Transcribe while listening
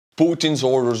Putin's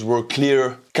orders were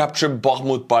clear. Capture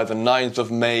Bakhmut by the 9th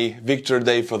of May, Victory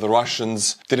Day for the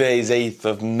Russians. Today is 8th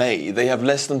of May. They have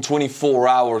less than 24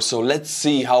 hours, so let's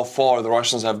see how far the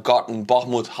Russians have gotten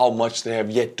Bakhmut, how much they have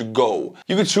yet to go.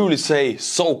 You could truly say,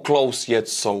 so close yet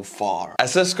so far.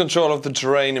 Assess control of the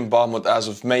terrain in Bakhmut as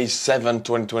of May 7,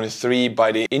 2023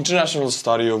 by the International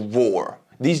Study of War.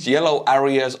 These yellow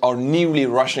areas are newly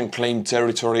Russian claimed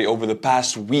territory over the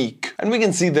past week. And we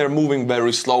can see they're moving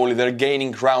very slowly, they're gaining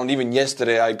ground. Even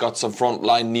yesterday I got some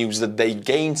frontline news that they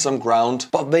gained some ground,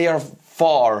 but they are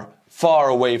far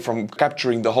away from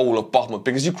capturing the whole of Bakhmut,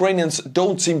 because Ukrainians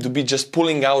don't seem to be just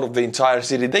pulling out of the entire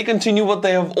city. They continue what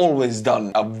they have always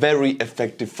done, a very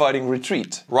effective fighting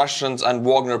retreat. Russians and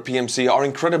Wagner PMC are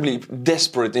incredibly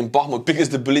desperate in Bakhmut because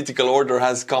the political order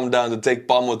has come down to take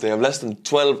Bakhmut. They have less than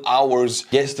 12 hours.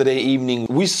 Yesterday evening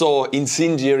we saw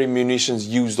incendiary munitions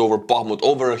used over Bakhmut,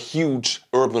 over a huge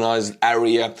urbanized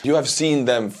area. You have seen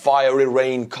them, fiery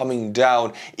rain coming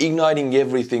down, igniting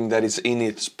everything that is in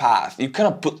its path. You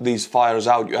cannot put these fires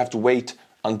out, you have to wait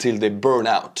until they burn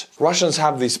out. Russians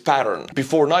have this pattern.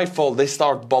 Before nightfall they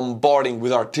start bombarding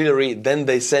with artillery, then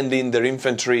they send in their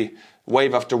infantry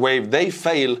wave after wave. They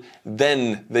fail,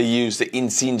 then they use the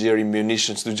incendiary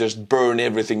munitions to just burn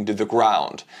everything to the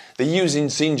ground. They use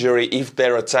incendiary if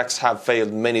their attacks have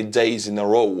failed many days in a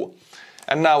row.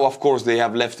 And now of course they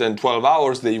have less than 12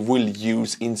 hours, they will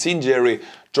use incendiary,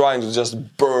 trying to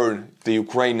just burn the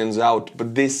Ukrainians out,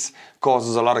 but this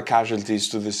causes a lot of casualties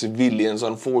to the civilians,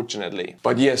 unfortunately.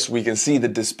 But yes, we can see the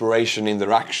desperation in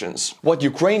their actions. What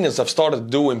Ukrainians have started to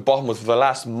do in Bakhmut for the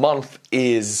last month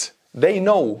is they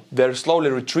know they're slowly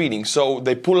retreating, so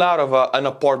they pull out of an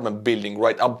apartment building,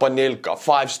 right? A banelka,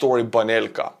 5-story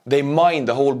banelka. They mine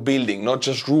the whole building, not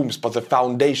just rooms, but the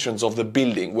foundations of the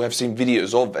building. We have seen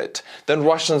videos of it. Then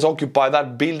Russians occupy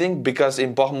that building, because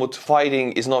in Bakhmut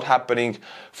fighting is not happening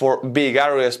for big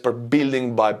areas, but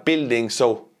building by building.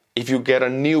 So if you get a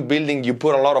new building, you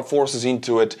put a lot of forces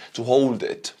into it to hold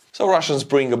it. So Russians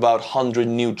bring about 100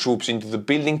 new troops into the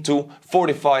building to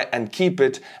fortify and keep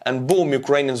it, and boom,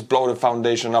 Ukrainians blow the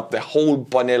foundation up, the whole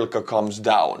banelka comes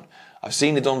down. I've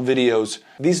seen it on videos.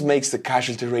 This makes the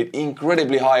casualty rate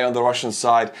incredibly high on the Russian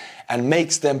side and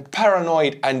makes them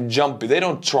paranoid and jumpy. They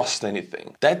don't trust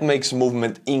anything. That makes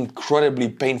movement incredibly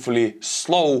painfully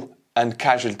slow and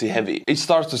casualty heavy. It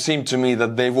starts to seem to me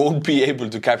that they won't be able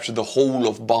to capture the whole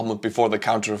of Bakhmut before the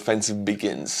counteroffensive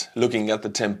begins, looking at the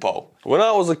tempo. When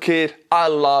I was a kid, I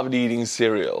loved eating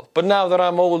cereal. But now that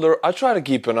I'm older, I try to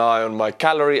keep an eye on my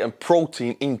calorie and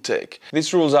protein intake.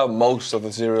 This rules out most of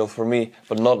the cereal for me,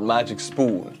 but not Magic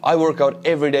Spoon. I work out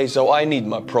every day, so I need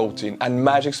my protein, and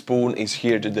Magic Spoon is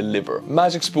here to deliver.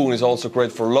 Magic Spoon is also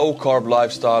great for low-carb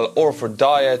lifestyle, or for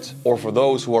diet, or for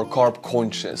those who are carb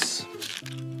conscious.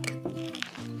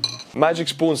 Magic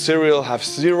Spoon cereal have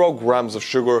 0 grams of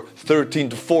sugar, 13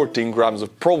 to 14 grams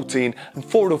of protein, and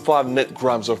 4 to 5 net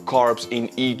grams of carbs in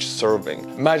each serving.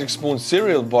 Magic Spoon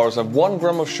cereal bars have 1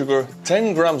 gram of sugar,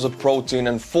 10 grams of protein,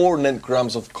 and 4 net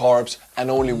grams of carbs,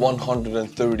 and only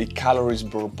 130 calories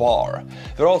per bar.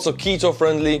 They're also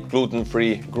keto-friendly,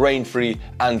 gluten-free, grain-free,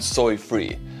 and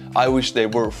soy-free. I wish they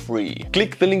were free.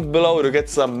 Click the link below to get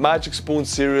some Magic Spoon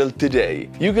cereal today.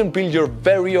 You can build your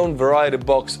very own variety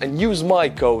box and use my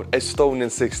code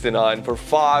Estonian69 for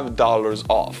 $5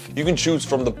 off. You can choose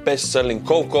from the best-selling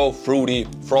cocoa, fruity,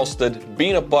 frosted,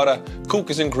 peanut butter,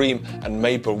 cookies and cream, and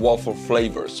maple waffle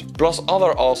flavors. Plus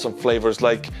other awesome flavors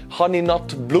like honey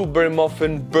nut, blueberry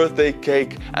muffin, birthday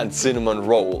cake, and cinnamon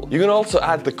roll. You can also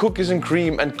add the cookies and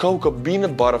cream and cocoa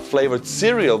peanut butter flavored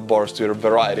cereal bars to your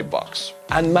variety box.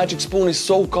 And Magic Spoon is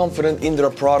so confident in their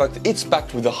product, it's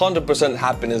backed with a 100%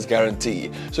 happiness guarantee.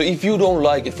 So if you don't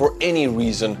like it for any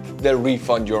reason, they'll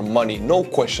refund your money, no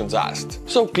questions asked.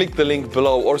 So click the link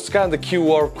below or scan the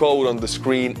QR code on the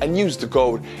screen and use the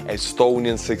code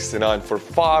Estonian69 for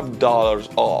 $5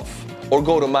 off. Or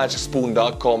go to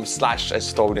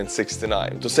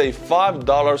magicspoon.com/Estonian69 to save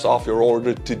 $5 off your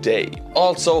order today.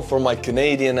 Also, for my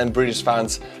Canadian and British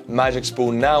fans, Magic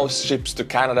Spoon now ships to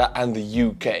Canada and the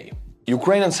UK.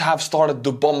 Ukrainians have started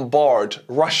to bombard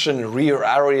Russian rear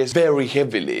areas very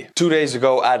heavily. 2 days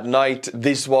ago at night,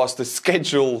 this was the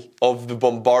schedule of the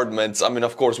bombardments. I mean,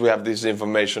 of course, we have this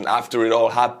information after it all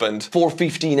happened.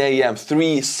 4:15 AM,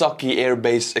 3 Saki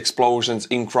airbase explosions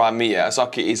in Crimea.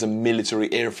 Saki is a military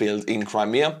airfield in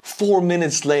Crimea. 4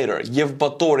 minutes later,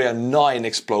 Yevpatoria, 9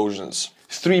 explosions.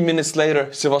 3 minutes later,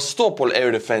 Sevastopol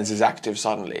air defense is active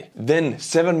suddenly. Then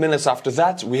 7 minutes after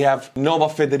that, we have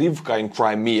Novofedorivka in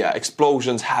Crimea,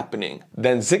 explosions happening.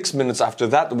 Then 6 minutes after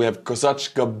that, we have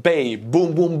Kozachka Bay,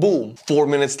 boom boom boom. 4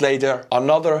 minutes later,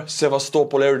 another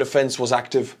Sevastopol air defense was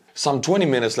active. Some 20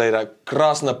 minutes later,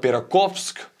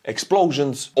 Krasnoperakovsk,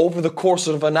 explosions. Over the course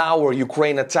of an hour,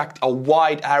 Ukraine attacked a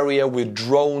wide area with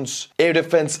drones, air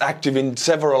defense active in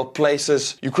several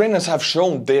places. Ukrainians have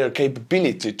shown their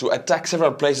capability to attack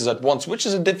several places at once, which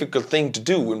is a difficult thing to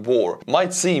do in war.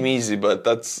 Might seem easy, but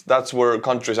that's where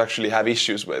countries actually have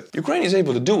issues with. Ukraine is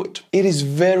able to do it. It is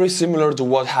very similar to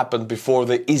what happened before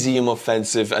the Izium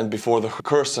offensive and before the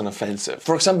Kherson offensive.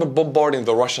 For example, bombarding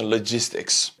the Russian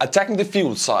logistics. Attacking the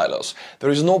fuel silos. There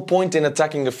is no point in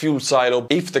attacking a fuel silo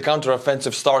if the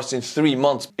counteroffensive starts in 3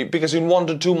 months, because in 1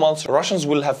 to 2 months Russians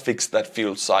will have fixed that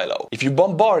fuel silo. If you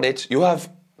bombard it, you have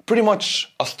pretty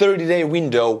much a 30-day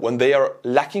window when they are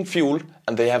lacking fuel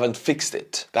and they haven't fixed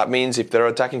it. That means if they're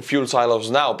attacking fuel silos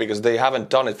now because they haven't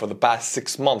done it for the past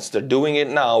 6 months, they're doing it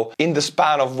now. In the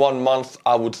span of 1 month,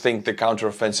 I would think the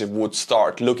counteroffensive would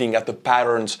start, looking at the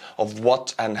patterns of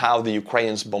what and how the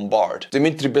Ukrainians bombard.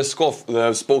 Dmitry Peskov,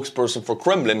 the spokesperson for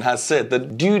Kremlin, has said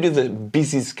that due to the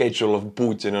busy schedule of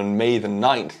Putin on May the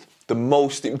 9th, the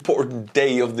most important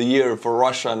day of the year for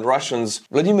Russia and Russians,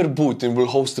 Vladimir Putin will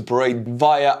host the parade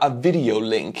via a video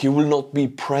link. He will not be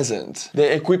present.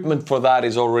 The equipment for that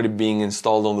is already being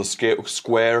installed on the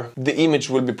square. The image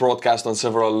will be broadcast on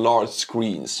several large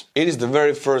screens. It is the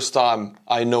very first time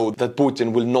I know that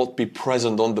Putin will not be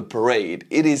present on the parade.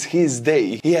 It is his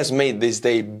day. He has made this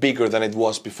day bigger than it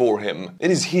was before him. It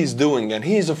is his doing, and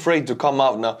he is afraid to come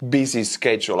out on a busy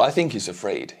schedule. I think he's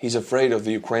afraid. He's afraid of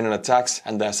the Ukrainian attacks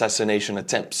and the assassination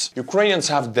attempts. Ukrainians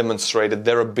have demonstrated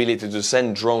their ability to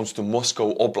send drones to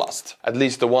Moscow Oblast. At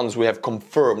least the ones we have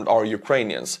confirmed are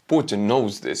Ukrainians. Putin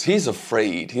knows this. He's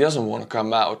afraid. He doesn't want to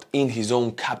come out in his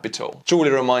own capital. Truly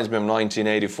reminds me of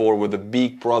 1984, where the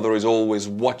big brother is always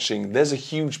watching. There's a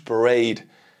huge parade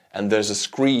and there's a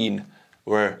screen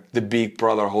where the big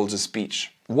brother holds a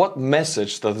speech. What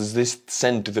message does this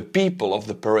send to the people of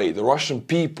the parade, the Russian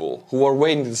people who are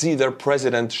waiting to see their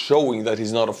president showing that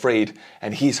he's not afraid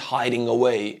and he's hiding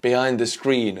away behind the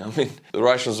screen? I mean, the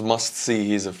Russians must see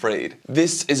he's afraid.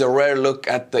 This is a rare look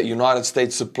at the United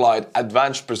States supplied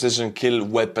Advanced Precision Kill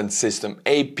Weapon System,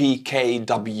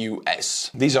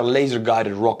 APKWS. These are laser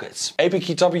guided rockets.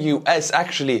 APKWS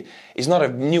actually is not a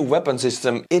new weapon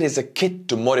system, it is a kit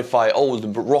to modify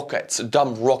old rockets,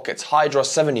 dumb rockets, Hydra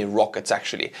 70 rockets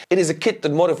actually. It is a kit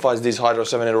that modifies these Hydra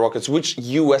 70 rockets, which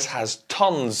US has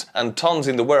tons and tons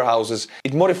in the warehouses.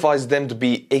 It modifies them to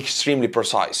be extremely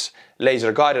precise.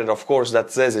 Laser guided, of course,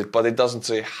 that says it, but it doesn't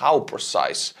say how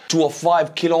precise. To a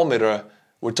 5 kilometer,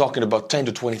 we're talking about 10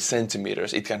 to 20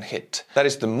 centimeters it can hit. That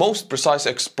is the most precise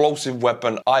explosive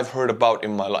weapon I've heard about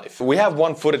in my life. We have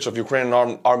one footage of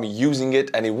Ukrainian army using it,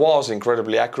 and it was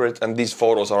incredibly accurate, and these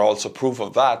photos are also proof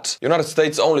of that. United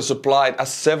States only supplied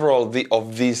several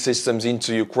of these systems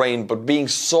into Ukraine, but being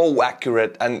so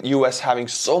accurate and US having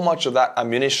so much of that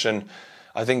ammunition,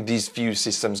 I think these few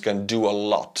systems can do a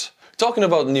lot. Talking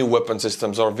about new weapon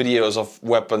systems or videos of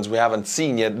weapons we haven't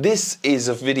seen yet, this is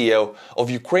a video of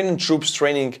Ukrainian troops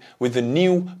training with the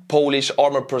new Polish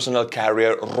armored personnel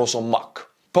carrier Rosomak.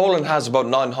 Poland has about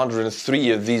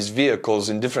 903 of these vehicles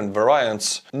in different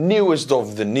variants. Newest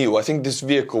of the new. I think this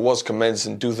vehicle was commenced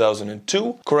in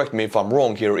 2002. Correct me if I'm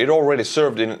wrong here. It already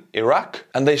served in Iraq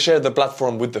and they share the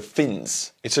platform with the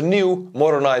Finns. It's a new,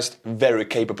 modernized, very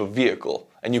capable vehicle.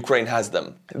 And Ukraine has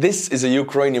them. This is a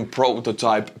Ukrainian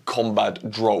prototype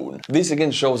combat drone. This again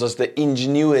shows us the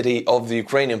ingenuity of the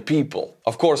Ukrainian people.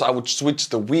 Of course, I would switch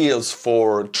the wheels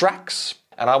for tracks,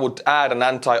 and I would add an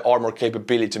anti-armor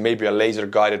capability, maybe a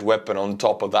laser-guided weapon on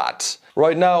top of that.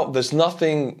 Right now, there's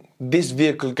nothing this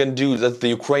vehicle can do that the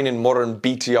Ukrainian modern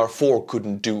BTR-4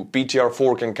 couldn't do.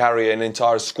 BTR-4 can carry an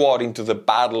entire squad into the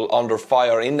battle under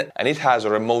fire and it has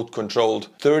a remote-controlled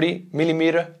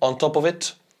 30mm on top of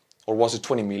it. Or was it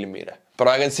 20mm? But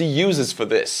I can see uses for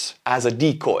this as a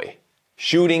decoy.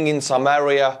 Shooting in some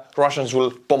area, Russians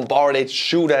will bombard it,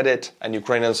 shoot at it, and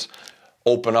Ukrainians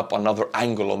open up another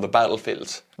angle on the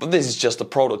battlefield. But this is just a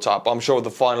prototype. I'm sure the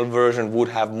final version would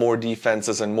have more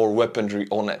defenses and more weaponry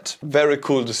on it. Very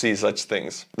cool to see such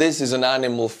things. This is an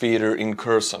animal feeder in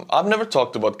Kherson. I've never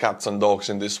talked about cats and dogs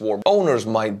in this war. Owners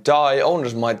might die,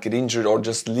 owners might get injured or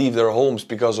just leave their homes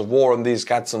because of war, and these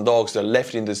cats and dogs are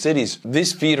left in the cities.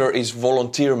 This feeder is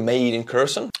volunteer made in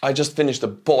Kherson. I just finished a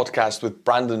podcast with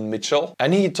Brandon Mitchell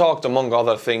and he talked, among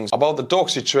other things, about the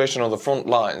dog situation on the front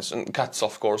lines, and cats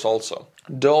of course also.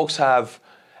 Dogs have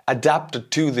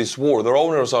adapted to this war. Their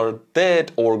owners are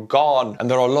dead or gone and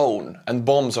they're alone and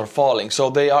bombs are falling. So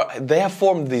they have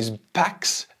formed these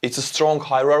packs. It's a strong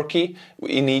hierarchy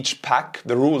in each pack.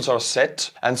 The rules are set,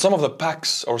 and some of the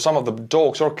packs or some of the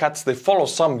dogs or cats, they follow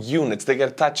some units. They get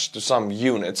attached to some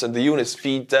units, and the units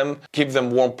feed them, give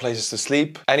them warm places to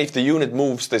sleep. And if the unit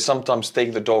moves, they sometimes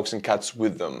take the dogs and cats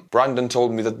with them. Brandon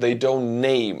told me that they don't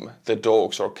name the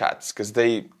dogs or cats because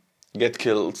they get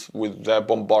killed with the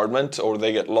bombardment, or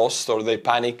they get lost, or they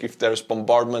panic if there's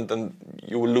bombardment and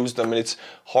you will lose them, and it's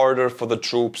harder for the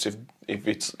troops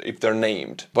if they're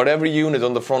named. But every unit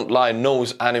on the front line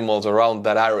knows animals around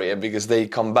that area because they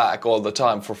come back all the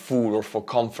time for food or for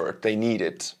comfort. They need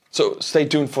it. So stay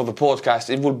tuned for the podcast.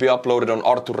 It will be uploaded on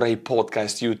Artur Rehi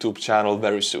podcast YouTube channel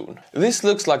very soon. This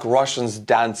looks like Russians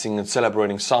dancing and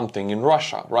celebrating something in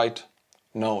Russia, right?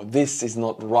 No, this is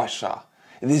not Russia.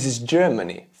 This is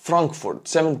Germany. Frankfurt,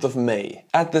 7th of May.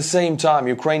 At the same time,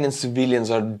 Ukrainian civilians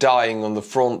are dying on the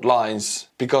front lines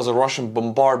because of Russian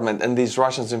bombardment, and these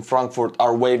Russians in Frankfurt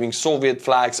are waving Soviet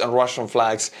flags and Russian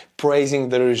flags, praising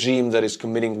the regime that is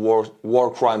committing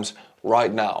war crimes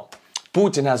right now.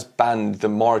 Putin has banned the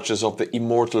marches of the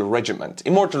Immortal Regiment.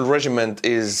 Immortal Regiment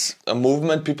is a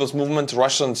movement, people's movement,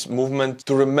 Russians' movement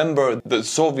to remember the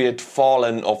Soviet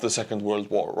fallen of the Second World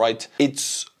War, right?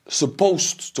 It's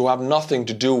supposed to have nothing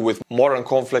to do with modern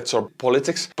conflicts or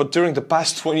politics, but during the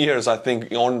past 20 years, I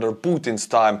think under Putin's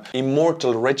time,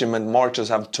 Immortal Regiment marches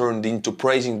have turned into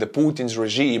praising the Putin's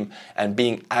regime and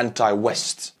being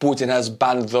anti-West. Putin has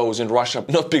banned those in Russia,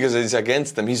 not because he's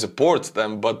against them, he supports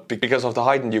them, but because of the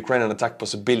heightened Ukrainian attack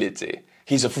possibility.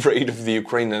 He's afraid of the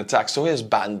Ukrainian attack, so he has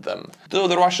banned them. Though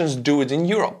the Russians do it in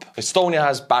Europe. Estonia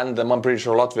has banned them, I'm pretty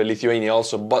sure Latvia, Lithuania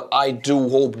also, but I do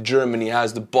hope Germany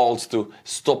has the balls to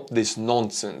stop this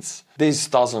nonsense. This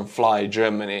doesn't fly,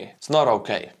 Germany. It's not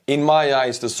okay. In my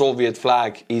eyes, the Soviet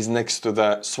flag is next to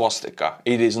the swastika.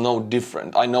 It is no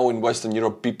different. I know in Western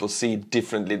Europe people see it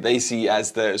differently. They see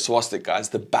as the swastika, as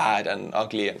the bad and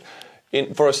ugly.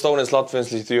 And for Estonians,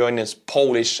 Latvians, Lithuanians,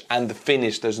 Polish and the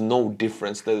Finnish, there's no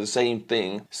difference. They're the same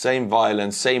thing. Same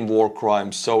violence, same war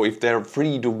crimes. So if they're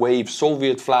free to wave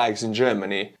Soviet flags in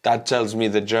Germany, that tells me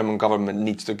the German government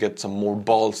needs to get some more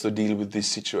balls to deal with this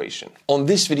situation. On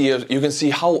this video, you can see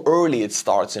how early it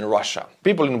starts in Russia.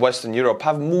 People in Western Europe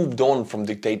have moved on from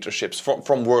dictatorships,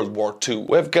 from World War II.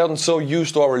 We have gotten so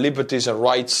used to our liberties and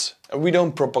rights, and we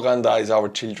don't propagandize our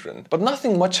children. But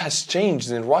nothing much has changed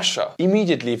in Russia.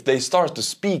 Immediately, if they start to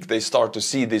speak, they start to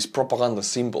see these propaganda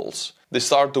symbols. They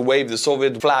start to wave the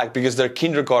Soviet flag because their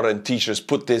kindergarten teachers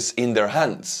put this in their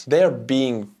hands. They're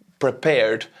being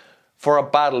prepared for a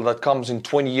battle that comes in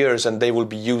 20 years and they will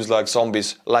be used like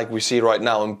zombies like we see right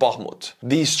now in Bakhmut.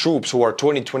 These troops who are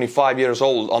 20-25 years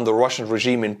old on the Russian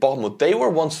regime in Bakhmut, they were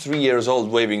once 3 years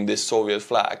old waving this Soviet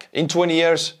flag. In 20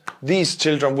 years, these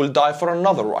children will die for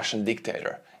another Russian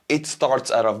dictator. It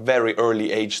starts at a very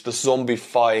early age. The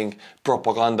zombifying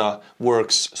propaganda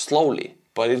works slowly,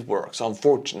 but it works,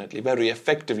 unfortunately, very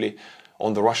effectively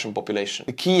on the Russian population.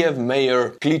 The Kiev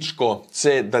mayor Klitschko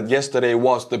said that yesterday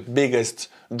was the biggest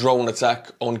drone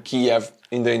attack on Kiev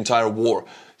in the entire war.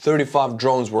 35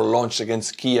 drones were launched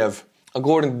against Kiev.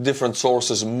 According to different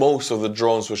sources, most of the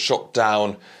drones were shot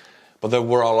down, but there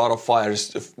were a lot of fires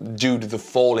due to the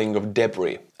falling of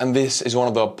debris. And this is one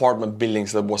of the apartment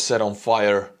buildings that was set on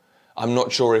fire. I'm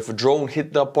not sure if a drone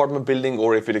hit the apartment building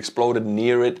or if it exploded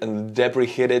near it and the debris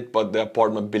hit it, but the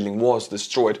apartment building was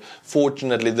destroyed.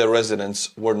 Fortunately, the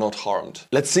residents were not harmed.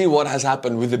 Let's see what has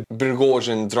happened with the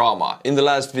Prigozhin drama. In the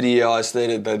last video, I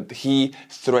stated that he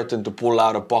threatened to pull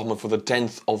out of Bakhmut for the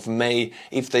 10th of May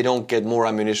if they don't get more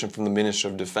ammunition from the Ministry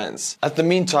of Defense. At the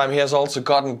meantime, he has also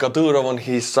gotten Kadyrov on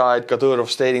his side. Kadyrov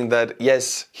stating that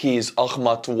yes, his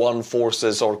Akhmat 1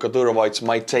 forces or Kadyrovites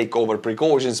might take over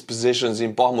Prigozhin's positions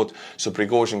in Bakhmut, so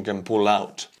Prigozhin can pull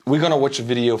out. We're gonna watch a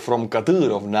video from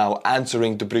Kadyrov now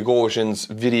answering to Prigozhin's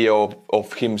video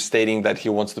of him stating that he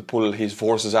wants to pull his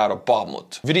forces out of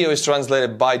Bakhmut. Video is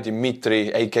translated by Dmitry,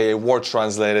 aka Word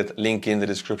Translated, link in the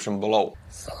description below.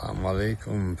 Assalamu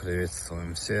alaikum,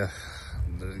 приветствуем всех,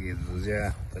 дорогие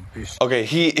друзья, подписчики.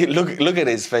 Okay, look at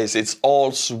his face, it's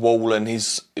all swollen,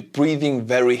 he's breathing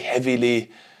very heavily.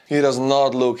 He does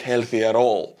not look healthy at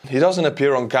all. He doesn't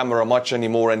appear on camera much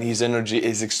anymore and his energy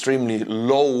is extremely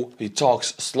low. He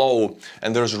talks slow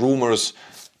and there's rumors,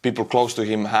 people close to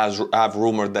him have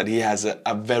rumored that he has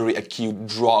a very acute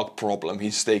drug problem.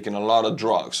 He's taken a lot of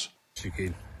drugs.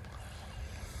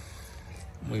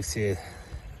 Мы все,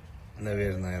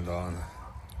 наверное,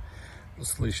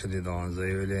 услышали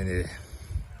заявление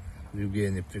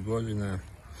Евгения Пригожина.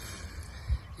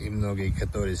 И многие,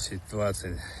 которые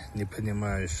ситуации не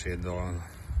понимающие,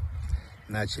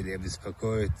 начали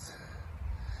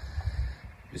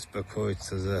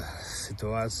беспокоиться за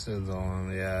ситуацию,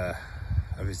 то я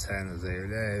официально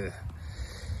заявляю,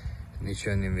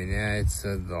 ничего не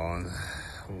меняется, то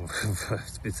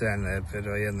специальная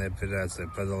военная операция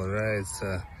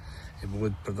продолжается и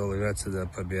будет продолжаться до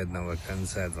победного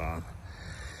конца.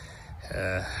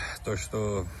 То,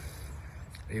 что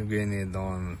Евгений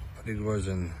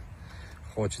Пригожин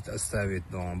хочет оставить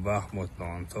Бахмут,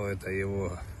 то это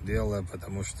его дело,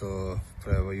 потому что,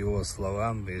 по его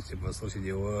словам, если послушать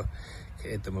его, к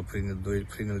этому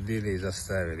принудили и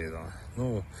заставили.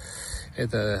 Ну,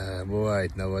 это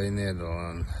бывает на войне,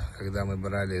 когда мы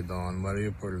брали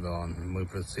Мариуполь, мы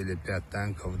просили 5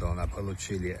 танков, а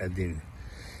получили 1.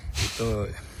 И то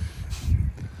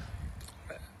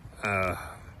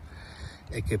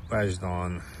экипаж,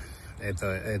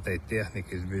 этой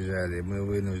техники сбежали. Мы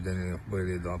вынуждены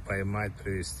были поймать,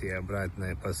 привезти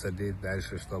обратно и посадить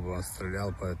дальше, чтобы он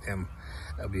стрелял по тем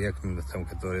объектам,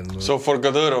 которые нужны. So for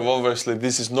Kadyrov, obviously,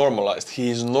 this is normalized.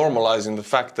 He is normalizing the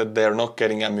fact that they're not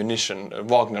getting ammunition.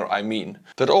 Wagner, I mean.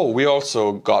 That, oh, we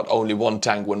also got only 1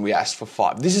 tank when we asked for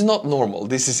 5. This is not normal.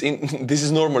 This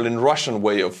is normal in Russian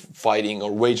way of fighting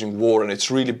or waging war, and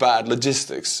it's really bad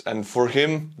logistics. And for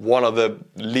him, one of the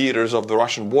leaders of the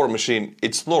Russian war machine,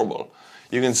 it's normal.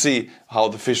 You can see how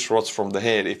the fish rots from the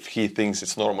head if he thinks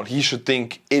it's normal. He should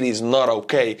think it is not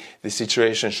okay. The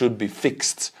situation should be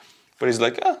fixed. But he's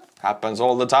like, happens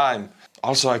all the time.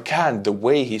 Also, I can't. The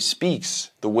way he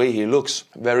speaks, the way he looks,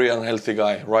 very unhealthy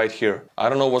guy right here. I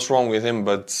don't know what's wrong with him,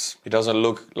 but he doesn't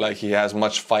look like he has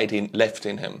much fighting left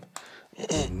in him.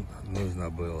 Нужно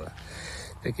было.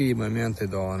 Такие моменты,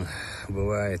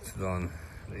 бывает,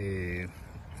 и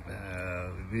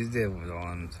везде,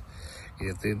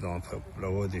 где ты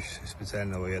проводишь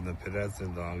специальную военную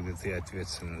операцию, где ты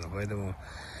ответственен. Поэтому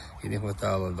и не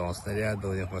хватало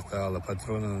снарядов, не хватало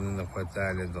патронов, не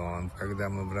хватали. Когда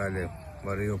мы брали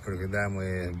Мариуполь, когда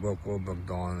мы бок о бок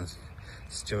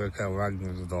с ЧВК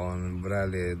Вагнер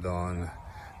брали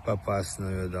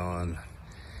Попасную,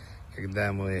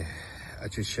 когда мы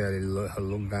очищали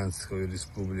Луганскую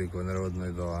республику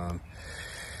народную,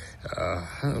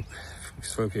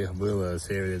 сколько их было,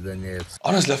 Севере Донецк.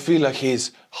 Honestly, I feel like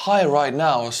he's high right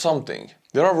now or something.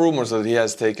 There are rumors that he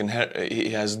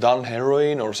has done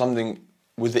heroin or something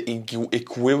with the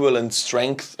equivalent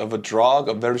strength of a drug,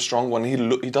 a very strong one.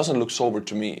 He doesn't look sober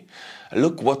to me.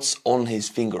 Look what's on his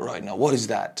finger right now. What is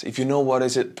that? If you know what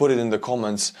is it, put it in the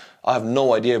comments. I have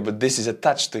no idea, but this is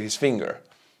attached to his finger.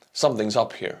 Something's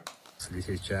up here.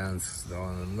 Сейчас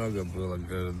много было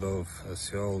городов,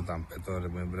 сел, которые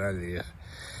мы брали их.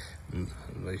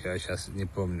 Я сейчас не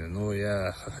помню. Но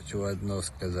я хочу одно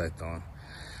сказать.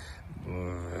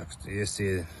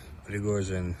 Если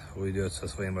Пригожин уйдет со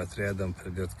своим отрядом,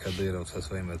 придет Кадыров со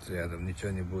своим отрядом,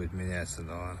 ничего не будет меняться.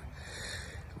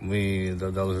 Мы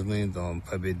должны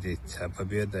победить. А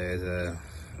победа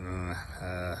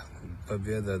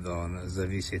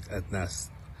зависит от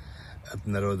нас, от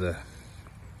народа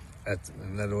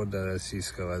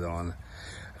российского.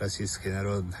 Российский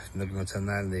народ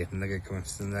многонациональный,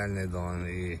 многоконфессиональный,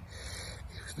 и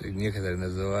некоторые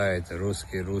называют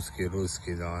русский.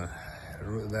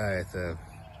 Да, это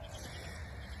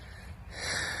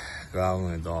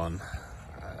главный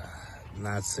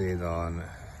нации,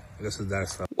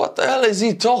 государства. What the hell is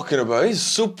he talking about? He's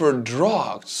super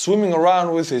drugged, swimming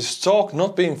around with his talk,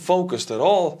 not being focused at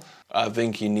all. I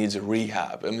think he needs a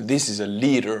rehab. I mean, this is a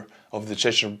leader of the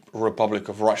Chechen Republic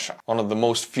of Russia, one of the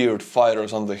most feared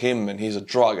fighters under him, and he's a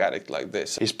drug addict like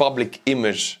this. His public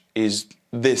image is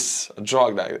this, a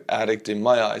drug addict in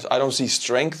my eyes. I don't see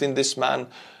strength in this man.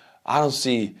 I don't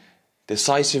see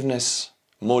decisiveness,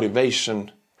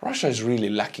 motivation. Russia is really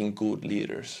lacking good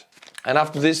leaders. And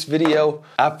after this video,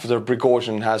 after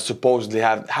Prigozhin has supposedly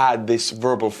had this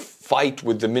verbal fight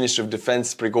with the Ministry of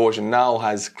Defense, Prigozhin now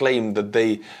has claimed that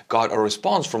they got a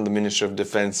response from the Ministry of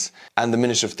Defense, and the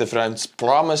Ministry of Defense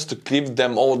promised to give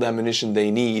them all the ammunition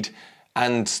they need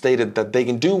and stated that they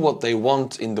can do what they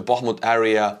want in the Bakhmut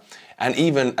area, and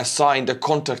even assigned a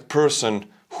contact person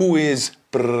who is,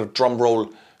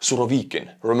 drumroll,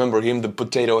 Surovikin. Remember him, the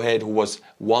potato head who was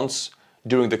once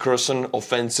during the Kherson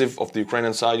offensive of the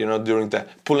Ukrainian side, during the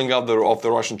pulling out of the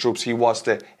Russian troops, he was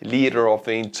the leader of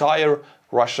the entire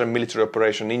Russian military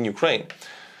operation in Ukraine.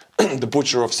 The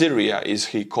Butcher of Syria is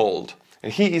he called.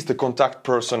 And he is the contact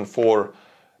person for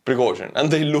Prigozhin.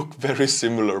 And they look very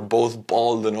similar, both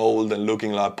bald and old and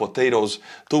looking like potatoes.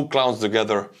 2 clowns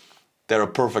together, they're a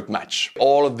perfect match.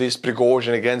 All of this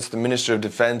Prigozhin against the Ministry of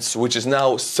Defense, which is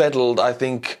now settled, I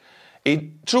think,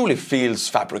 It truly feels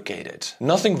fabricated.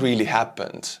 Nothing really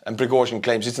happened, and Prigozhin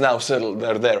claims it's now settled,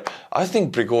 they're there. I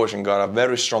think Prigozhin got a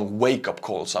very strong wake-up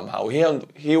call somehow.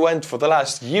 He went for the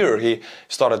last year, he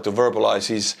started to verbalize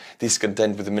his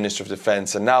discontent with the Minister of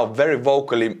Defense, and now very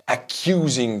vocally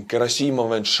accusing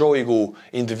Gerasimov and Shoigu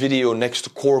in the video next to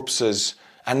corpses,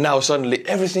 and now suddenly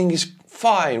everything is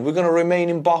fine, we're gonna remain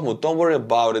in Bakhmut, don't worry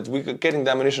about it, we're getting the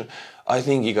ammunition. I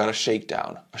think he got a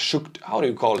shakedown, how do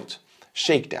you call it?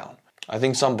 Shakedown. I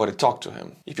think somebody talked to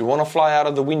him. If you want to fly out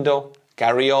of the window,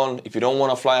 carry on. If you don't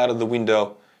want to fly out of the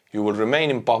window, you will remain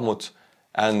in Bakhmut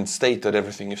and state that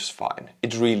everything is fine.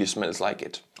 It really smells like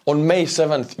it. On May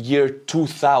 7th, year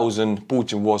 2000,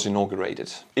 Putin was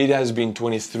inaugurated. It has been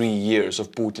 23 years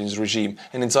of Putin's regime.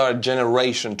 An entire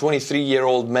generation,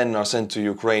 23-year-old men are sent to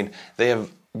Ukraine. They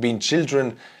have been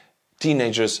children,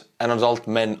 teenagers and adult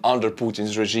men under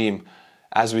Putin's regime.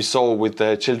 As we saw with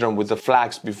the children with the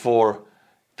flags before,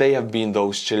 they have been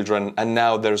those children and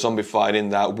now they're zombified in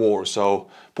that war. So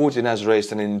Putin has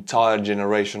raised an entire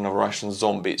generation of Russian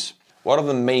zombies. What are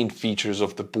the main features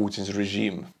of the Putin's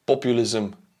regime?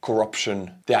 Populism,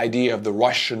 corruption, the idea of the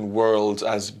Russian world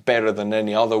as better than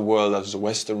any other world, as the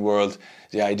Western world,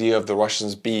 the idea of the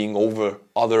Russians being over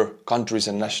other countries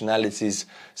and nationalities.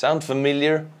 Sound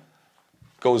familiar?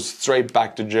 Goes straight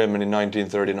back to Germany in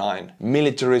 1939.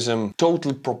 Militarism,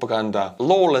 total propaganda,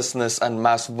 lawlessness and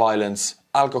mass violence,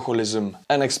 alcoholism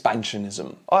and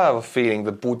expansionism. I have a feeling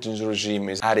that Putin's regime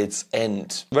is at its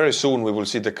end. Very soon we will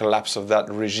see the collapse of that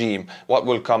regime. What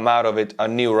will come out of it? A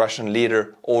new Russian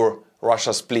leader or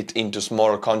Russia split into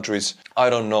smaller countries? I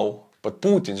don't know. But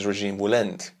Putin's regime will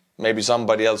end. Maybe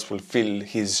somebody else will fill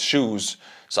his shoes.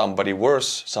 Somebody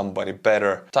worse, somebody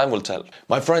better. Time will tell.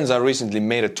 My friends, I recently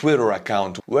made a Twitter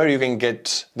account where you can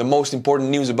get the most important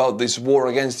news about this war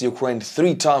against Ukraine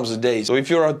 3 times a day. So if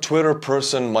you're a Twitter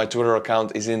person, my Twitter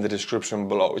account is in the description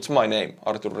below. It's my name,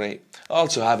 Artur Rehi. I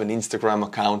also have an Instagram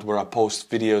account where I post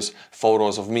videos,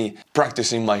 photos of me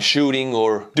practicing my shooting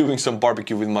or doing some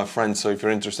barbecue with my friends. So if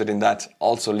you're interested in that,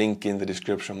 also link in the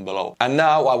description below. And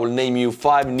now I will name you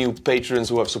 5 new patrons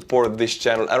who have supported this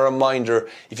channel. A reminder,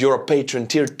 if you're a patron,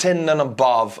 tier 10 and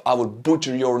above, I will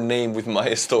butcher your name with my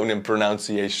Estonian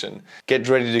pronunciation. Get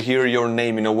ready to hear your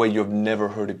name in a way you've never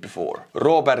heard it before.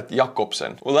 Robert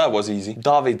Jakobsen. Well, that was easy.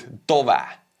 David Tove.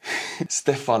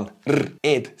 Stefan R.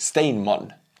 Ed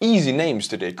Steinman. Easy names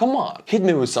today, come on. Hit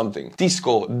me with something.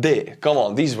 Disco D. Come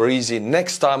on, these were easy.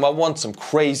 Next time I want some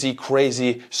crazy,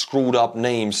 screwed up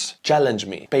names. Challenge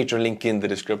me. Patreon link in the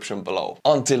description below.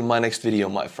 Until my next video,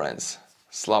 my friends.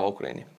 Slava Ukraini.